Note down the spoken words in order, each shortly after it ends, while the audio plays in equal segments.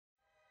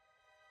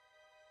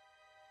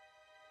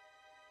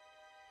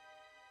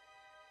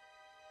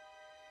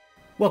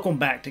Welcome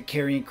back to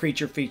Carrion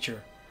Creature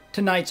Feature.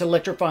 Tonight's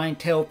electrifying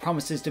tale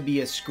promises to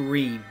be a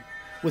scream.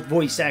 With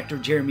voice actor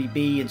Jeramy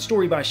B and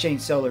story by Shane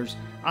Sellers,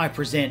 I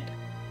present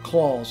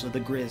Claws of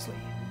the Grizzly.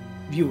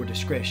 Viewer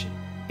discretion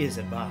is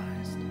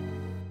advised.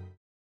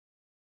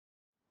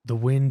 The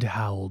wind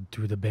howled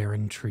through the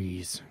barren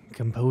trees,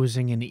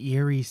 composing an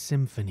eerie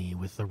symphony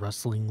with the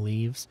rustling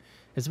leaves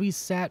as we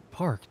sat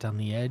parked on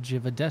the edge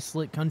of a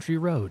desolate country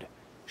road,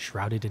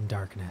 shrouded in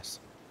darkness.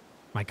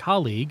 My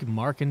colleague,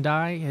 Mark, and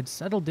I had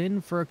settled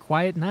in for a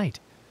quiet night,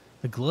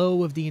 the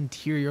glow of the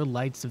interior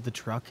lights of the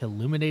truck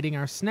illuminating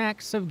our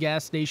snacks of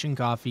gas station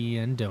coffee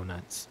and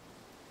donuts.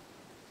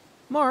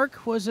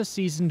 Mark was a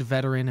seasoned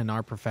veteran in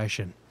our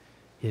profession,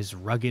 his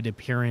rugged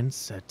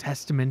appearance a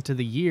testament to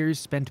the years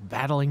spent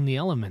battling the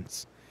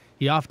elements.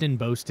 He often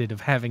boasted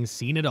of having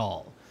seen it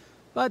all,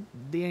 but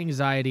the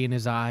anxiety in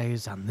his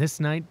eyes on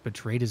this night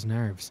betrayed his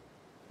nerves.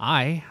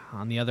 I,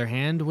 on the other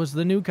hand, was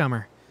the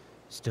newcomer,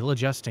 still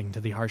adjusting to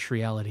the harsh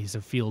realities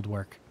of field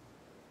work.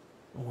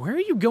 "Where are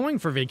you going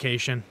for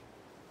vacation?"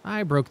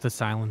 I broke the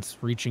silence,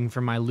 reaching for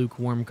my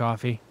lukewarm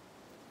coffee.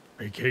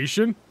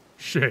 Vacation?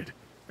 Shit,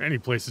 any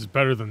place is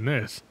better than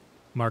this,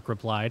 Mark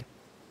replied.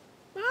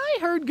 I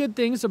heard good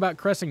things about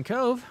Crescent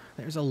Cove.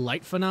 There's a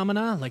light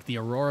phenomena like the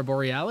Aurora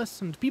Borealis,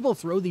 and people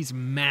throw these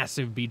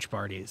massive beach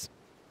parties.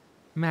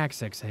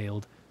 Max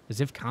exhaled,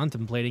 as if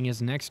contemplating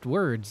his next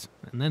words,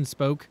 and then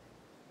spoke.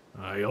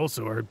 I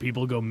also heard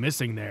people go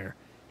missing there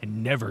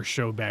and never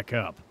show back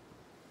up.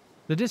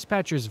 The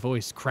dispatcher's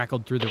voice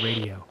crackled through the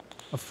radio,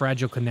 a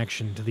fragile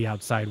connection to the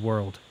outside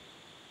world.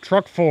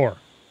 Truck 4,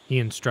 he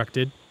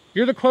instructed.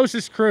 You're the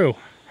closest crew.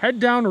 Head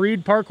down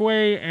Reed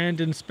Parkway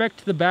and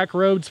inspect the back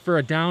roads for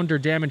a downed or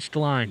damaged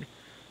line.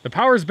 The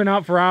power's been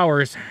out for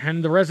hours,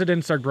 and the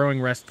residents are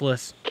growing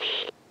restless.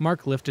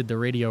 Mark lifted the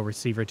radio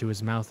receiver to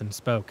his mouth and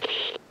spoke.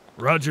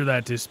 Roger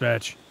that,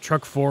 dispatch.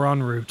 Truck 4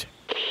 en route.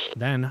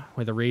 Then,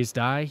 with a raised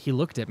eye, he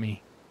looked at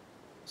me.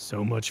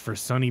 So much for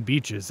sunny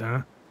beaches,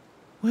 huh?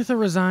 With a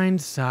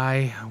resigned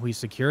sigh, we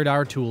secured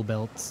our tool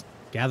belts,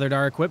 gathered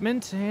our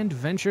equipment, and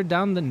ventured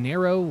down the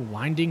narrow,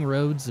 winding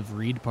roads of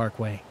Reed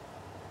Parkway.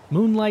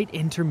 Moonlight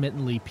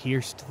intermittently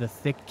pierced the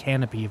thick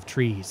canopy of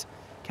trees,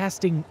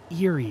 casting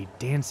eerie,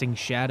 dancing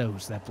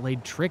shadows that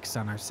played tricks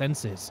on our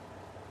senses.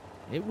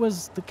 It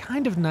was the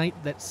kind of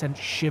night that sent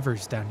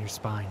shivers down your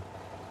spine,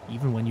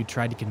 even when you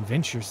tried to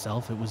convince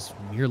yourself it was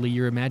merely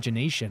your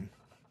imagination.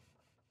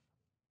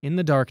 In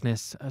the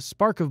darkness, a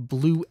spark of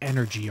blue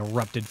energy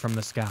erupted from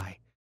the sky.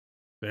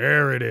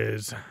 There it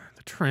is.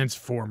 The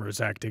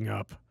transformer's acting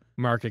up,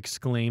 Mark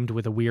exclaimed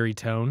with a weary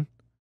tone.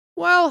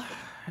 Well,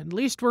 at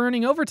least we're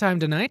earning overtime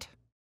tonight,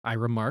 I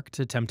remarked,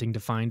 attempting to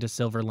find a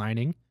silver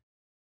lining.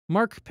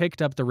 Mark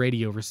picked up the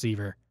radio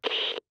receiver.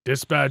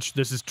 Dispatch,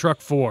 this is Truck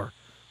 4.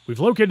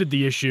 We've located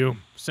the issue.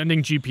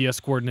 Sending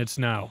GPS coordinates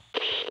now.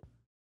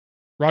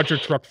 Roger,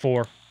 Truck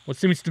 4. What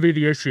seems to be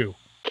the issue?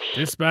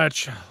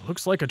 Dispatch,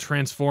 looks like a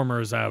transformer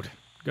is out.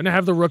 Gonna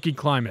have the rookie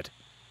climb it.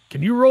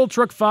 Can you roll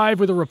Truck 5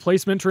 with a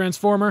replacement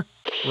transformer?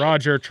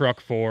 Roger, Truck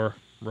 4.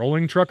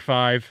 Rolling Truck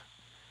 5.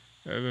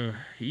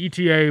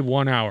 ETA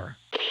 1 hour.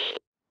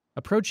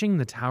 Approaching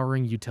the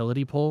towering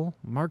utility pole,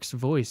 Mark's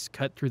voice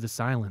cut through the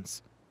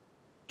silence.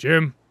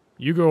 Jim,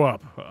 you go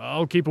up.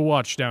 I'll keep a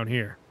watch down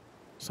here.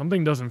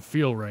 Something doesn't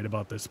feel right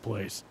about this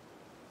place.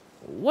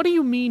 What do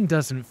you mean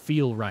doesn't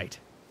feel right?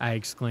 I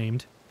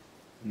exclaimed.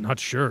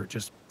 Not sure,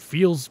 just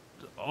feels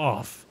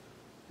off.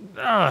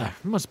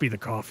 Must be the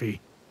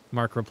coffee,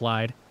 Mark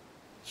replied.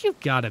 You've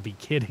gotta be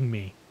kidding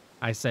me,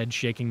 I said,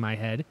 shaking my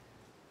head.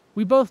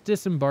 We both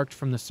disembarked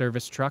from the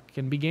service truck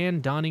and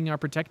began donning our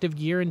protective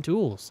gear and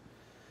tools.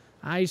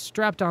 I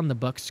strapped on the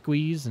buck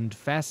squeeze and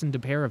fastened a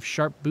pair of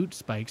sharp boot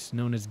spikes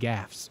known as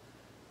gaffs.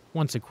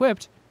 Once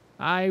equipped,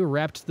 I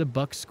wrapped the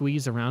buck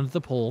squeeze around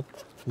the pole,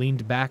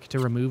 leaned back to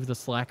remove the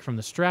slack from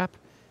the strap,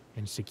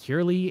 and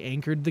securely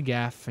anchored the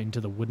gaff into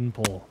the wooden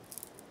pole.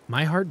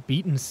 My heart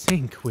beat in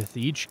sync with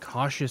each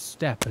cautious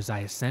step as I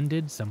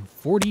ascended some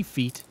 40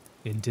 feet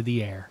into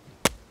the air.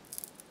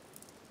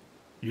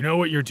 You know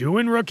what you're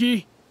doing,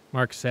 rookie?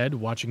 Mark said,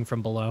 watching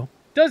from below.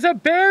 Does a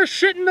bear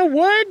shit in the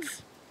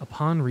woods?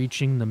 Upon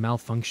reaching the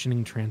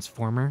malfunctioning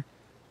transformer,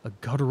 a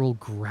guttural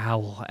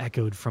growl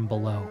echoed from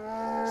below,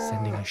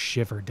 sending a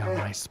shiver down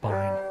my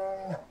spine.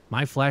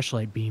 My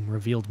flashlight beam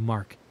revealed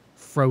Mark,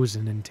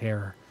 frozen in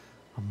terror.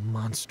 A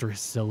monstrous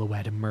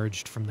silhouette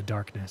emerged from the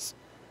darkness.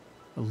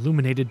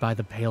 Illuminated by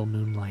the pale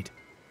moonlight,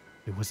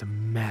 it was a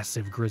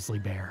massive grizzly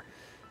bear,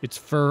 its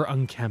fur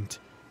unkempt,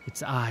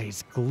 its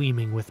eyes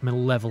gleaming with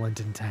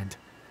malevolent intent.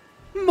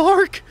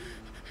 Mark!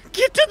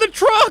 Get to the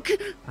truck!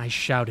 I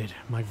shouted,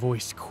 my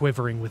voice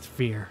quivering with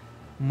fear.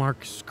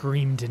 Mark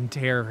screamed in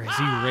terror as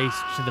he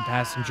raced to the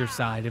passenger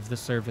side of the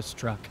service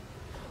truck.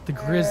 The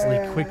grizzly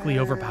quickly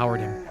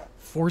overpowered him,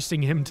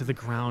 forcing him to the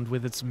ground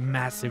with its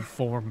massive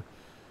form.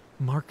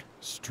 Mark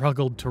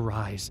struggled to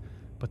rise,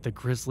 but the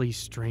grizzly's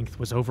strength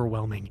was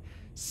overwhelming,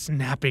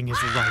 snapping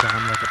his right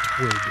arm like a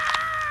twig.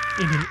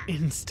 In an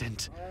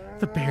instant,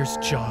 the bear's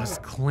jaws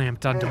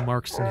clamped onto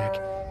Mark's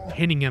neck,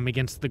 pinning him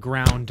against the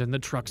ground and the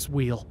truck's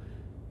wheel.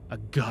 A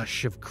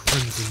gush of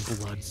crimson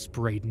blood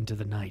sprayed into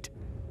the night.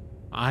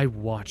 I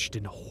watched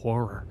in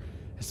horror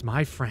as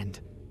my friend,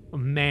 a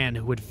man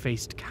who had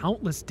faced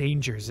countless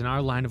dangers in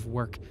our line of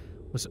work,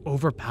 was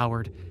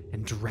overpowered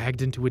and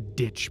dragged into a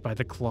ditch by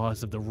the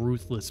claws of the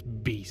ruthless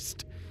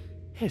beast.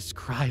 His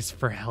cries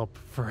for help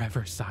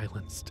forever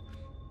silenced.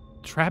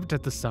 Trapped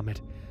at the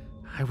summit,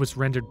 I was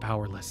rendered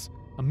powerless,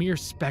 a mere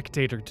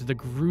spectator to the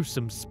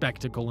gruesome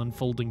spectacle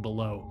unfolding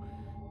below.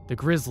 The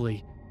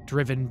Grizzly,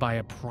 driven by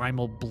a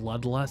primal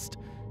bloodlust,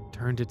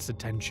 turned its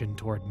attention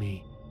toward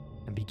me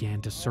and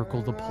began to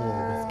circle the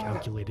pole with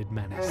calculated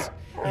menace.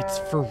 Its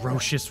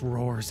ferocious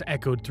roars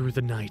echoed through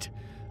the night,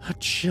 a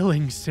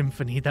chilling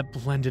symphony that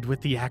blended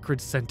with the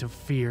acrid scent of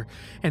fear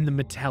and the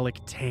metallic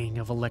tang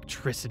of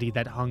electricity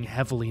that hung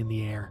heavily in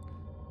the air.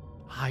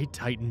 I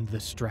tightened the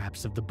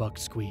straps of the buck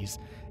squeeze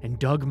and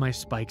dug my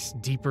spikes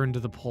deeper into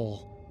the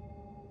pole.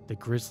 The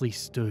Grizzly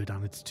stood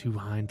on its two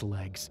hind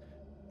legs,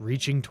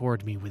 reaching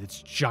toward me with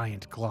its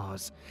giant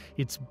claws,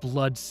 its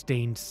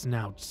blood-stained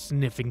snout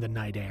sniffing the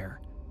night air.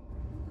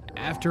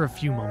 After a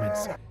few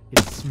moments, it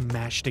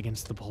smashed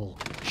against the pole,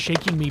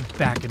 shaking me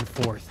back and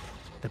forth.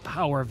 The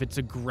power of its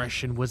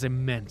aggression was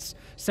immense,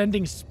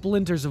 sending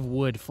splinters of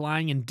wood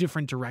flying in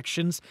different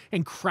directions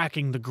and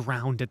cracking the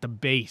ground at the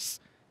base.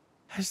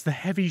 As the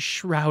heavy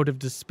shroud of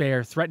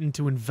despair threatened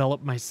to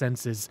envelop my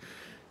senses,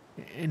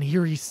 an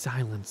eerie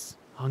silence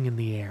hung in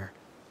the air,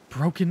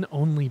 broken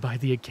only by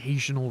the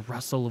occasional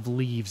rustle of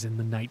leaves in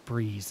the night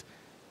breeze.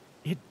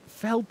 It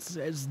felt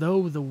as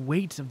though the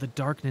weight of the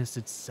darkness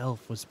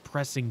itself was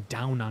pressing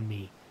down on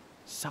me,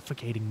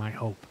 suffocating my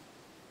hope.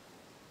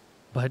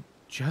 But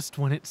just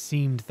when it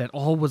seemed that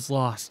all was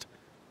lost,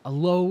 a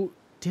low,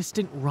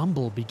 distant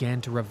rumble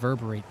began to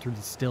reverberate through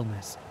the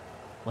stillness,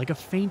 like a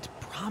faint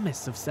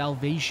promise of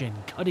salvation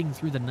cutting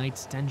through the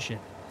night's tension.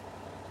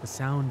 The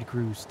sound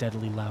grew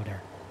steadily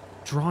louder,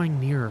 drawing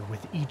nearer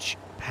with each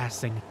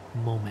passing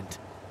moment.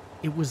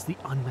 It was the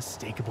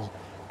unmistakable,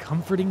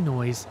 comforting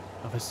noise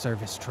of a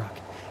service truck,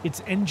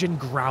 its engine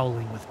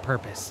growling with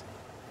purpose.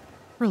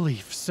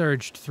 Relief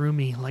surged through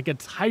me like a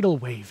tidal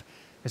wave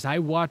as I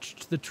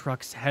watched the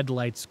truck's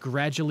headlights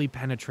gradually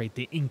penetrate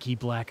the inky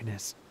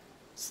blackness,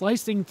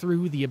 slicing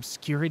through the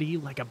obscurity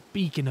like a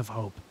beacon of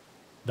hope.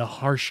 The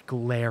harsh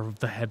glare of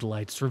the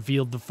headlights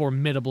revealed the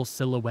formidable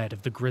silhouette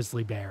of the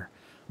grizzly bear,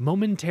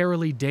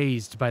 momentarily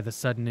dazed by the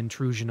sudden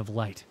intrusion of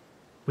light.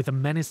 With a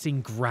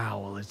menacing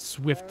growl, it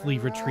swiftly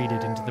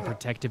retreated into the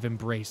protective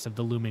embrace of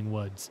the looming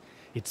woods,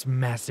 its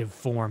massive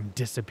form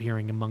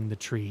disappearing among the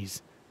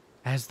trees.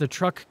 As the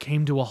truck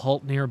came to a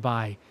halt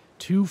nearby,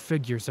 two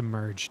figures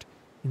emerged.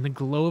 In the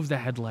glow of the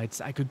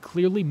headlights, I could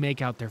clearly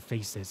make out their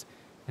faces,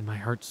 and my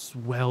heart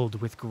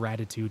swelled with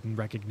gratitude and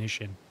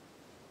recognition.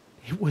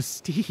 It was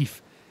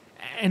Steve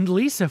and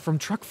Lisa from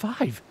Truck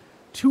 5,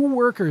 two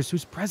workers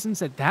whose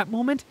presence at that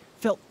moment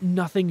felt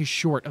nothing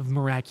short of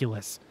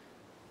miraculous.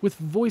 With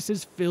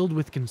voices filled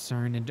with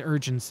concern and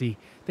urgency,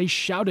 they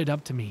shouted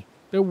up to me,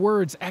 their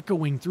words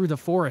echoing through the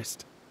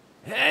forest.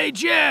 "Hey,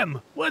 Jim!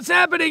 What's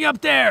happening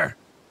up there?"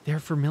 Their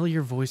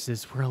familiar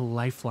voices were a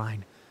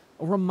lifeline,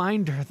 a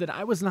reminder that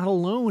I was not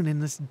alone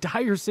in this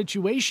dire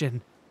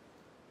situation.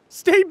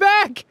 "Stay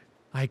back!"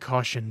 I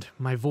cautioned,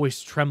 my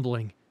voice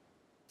trembling.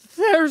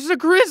 "There's a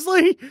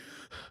grizzly!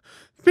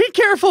 Be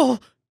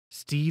careful!"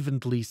 Steve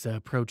and Lisa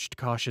approached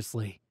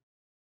cautiously.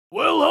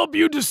 "We'll help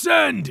you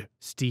descend,"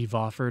 Steve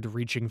offered,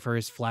 reaching for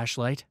his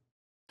flashlight.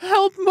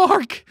 "Help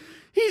Mark!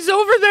 He's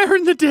over there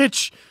in the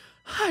ditch!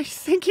 I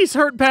think he's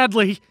hurt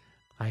badly,"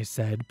 I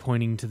said,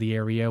 pointing to the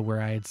area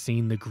where I had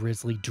seen the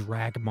grizzly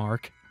drag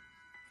Mark.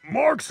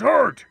 "Mark's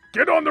hurt!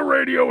 Get on the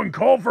radio and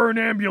call for an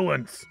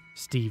ambulance,"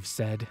 Steve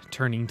said,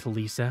 turning to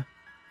Lisa.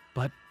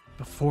 But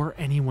before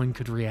anyone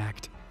could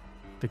react,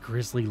 the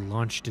grizzly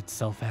launched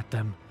itself at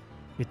them.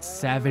 Its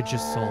savage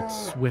assault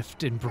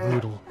swift and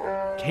brutal.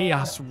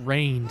 Chaos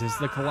reigned as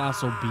the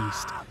colossal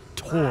beast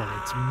tore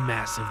its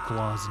massive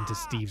claws into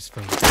Steve's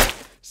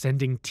face,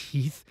 sending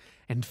teeth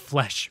and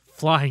flesh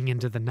flying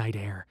into the night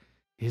air.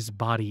 His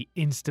body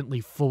instantly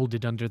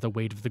folded under the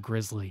weight of the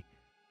grizzly.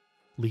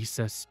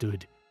 Lisa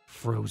stood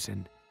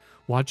frozen,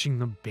 watching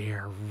the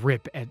bear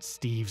rip at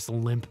Steve's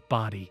limp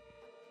body.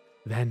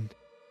 Then,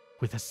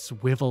 with a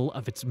swivel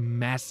of its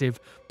massive,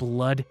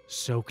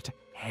 blood-soaked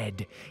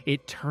head,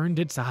 it turned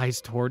its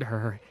eyes toward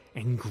her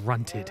and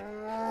grunted.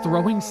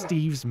 Throwing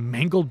Steve's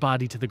mangled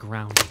body to the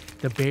ground,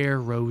 the bear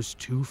rose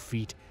 2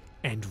 feet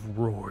and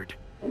roared.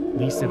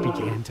 Lisa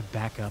began to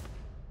back up,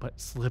 but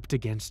slipped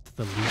against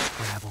the loose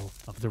gravel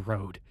of the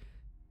road.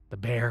 The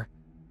bear,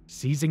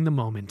 seizing the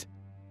moment,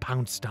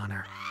 pounced on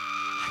her.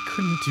 I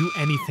couldn't do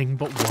anything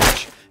but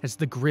watch as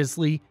the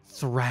grizzly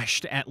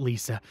thrashed at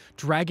Lisa,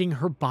 dragging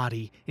her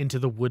body into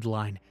the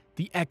woodline.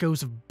 The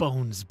echoes of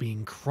bones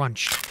being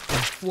crunched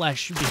and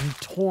flesh being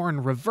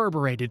torn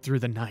reverberated through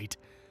the night.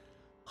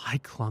 I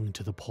clung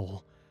to the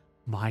pole,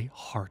 my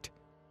heart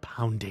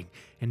pounding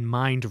and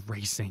mind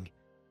racing.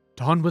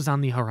 Dawn was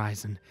on the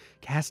horizon,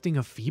 casting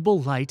a feeble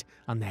light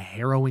on the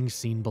harrowing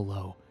scene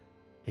below.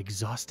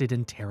 Exhausted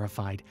and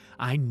terrified,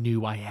 I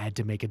knew I had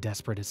to make a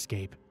desperate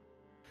escape.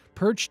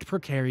 Perched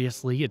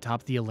precariously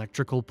atop the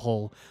electrical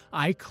pole,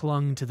 I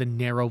clung to the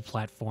narrow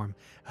platform,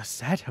 a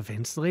set of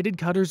insulated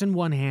cutters in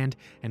one hand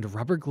and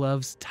rubber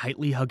gloves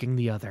tightly hugging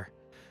the other.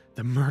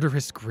 The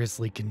murderous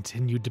grizzly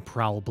continued to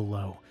prowl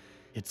below,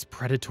 its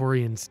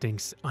predatory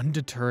instincts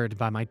undeterred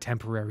by my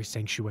temporary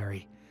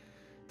sanctuary.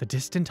 The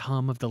distant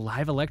hum of the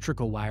live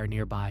electrical wire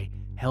nearby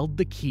held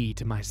the key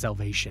to my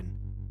salvation.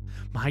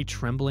 My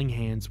trembling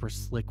hands were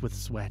slick with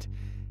sweat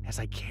as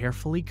I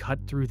carefully cut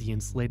through the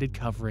insulated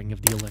covering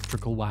of the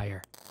electrical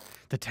wire.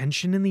 The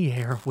tension in the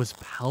air was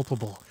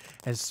palpable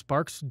as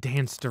sparks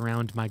danced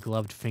around my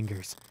gloved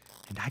fingers,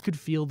 and I could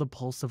feel the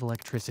pulse of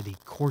electricity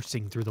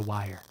coursing through the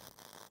wire.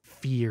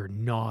 Fear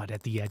gnawed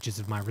at the edges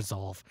of my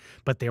resolve,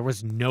 but there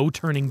was no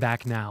turning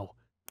back now.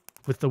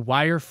 With the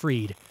wire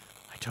freed,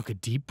 I took a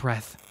deep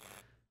breath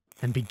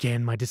and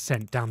began my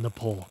descent down the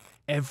pole,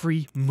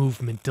 every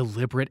movement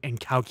deliberate and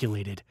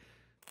calculated.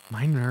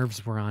 My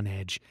nerves were on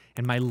edge,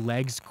 and my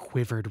legs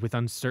quivered with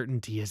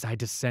uncertainty as I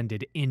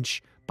descended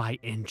inch by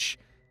inch.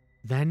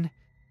 Then,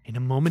 in a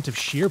moment of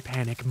sheer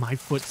panic, my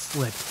foot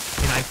slipped,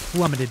 and I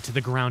plummeted to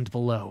the ground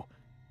below.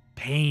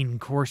 Pain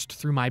coursed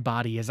through my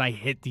body as I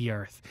hit the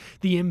earth,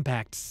 the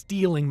impact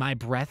stealing my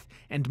breath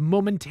and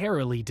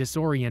momentarily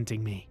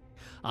disorienting me.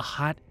 A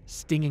hot,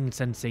 stinging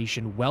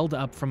sensation welled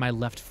up from my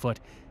left foot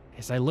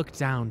as I looked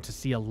down to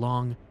see a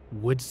long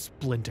wood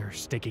splinter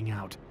sticking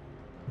out.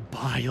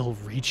 Bile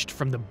reached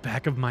from the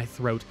back of my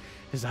throat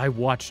as I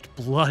watched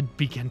blood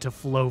begin to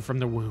flow from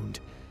the wound.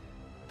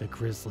 The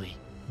grizzly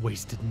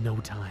wasted no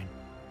time,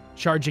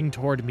 charging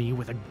toward me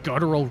with a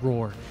guttural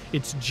roar,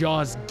 its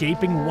jaws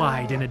gaping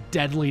wide in a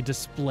deadly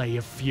display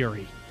of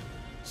fury.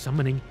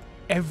 Summoning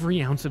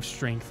every ounce of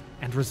strength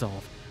and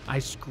resolve, I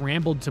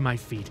scrambled to my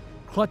feet,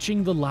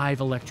 clutching the live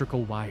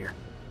electrical wire.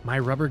 My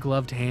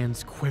rubber-gloved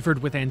hands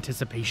quivered with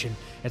anticipation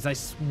as I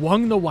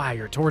swung the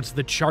wire towards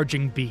the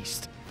charging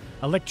beast.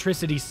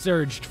 Electricity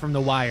surged from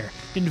the wire,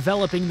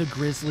 enveloping the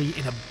grizzly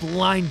in a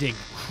blinding,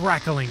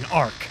 crackling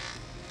arc.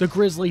 The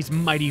grizzly's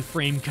mighty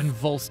frame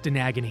convulsed in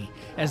agony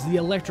as the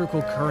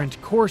electrical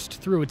current coursed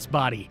through its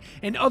body,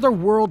 an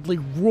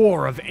otherworldly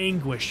roar of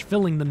anguish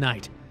filling the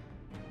night.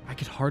 I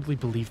could hardly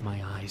believe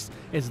my eyes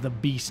as the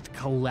beast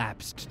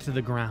collapsed to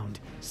the ground,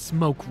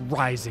 smoke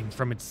rising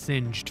from its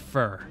singed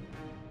fur.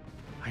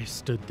 I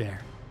stood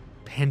there,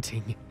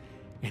 panting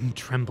and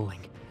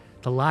trembling,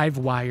 the live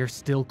wire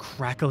still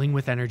crackling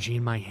with energy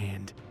in my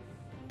hand.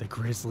 The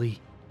grizzly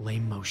lay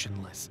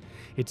motionless,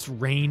 its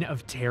reign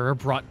of terror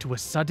brought to a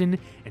sudden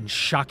and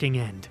shocking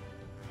end.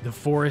 The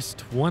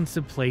forest, once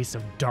a place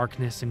of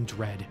darkness and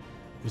dread,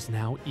 was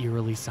now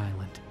eerily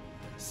silent,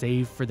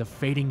 save for the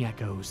fading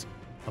echoes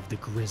of the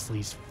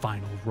grizzly's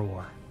final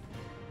roar.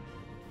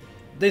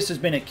 This has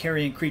been a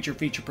Carrion Creature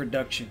Feature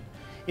production.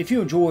 If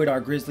you enjoyed our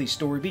grizzly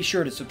story, be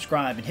sure to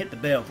subscribe and hit the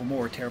bell for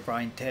more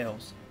terrifying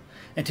tales.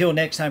 Until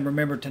next time,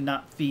 remember to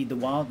not feed the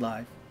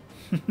wildlife.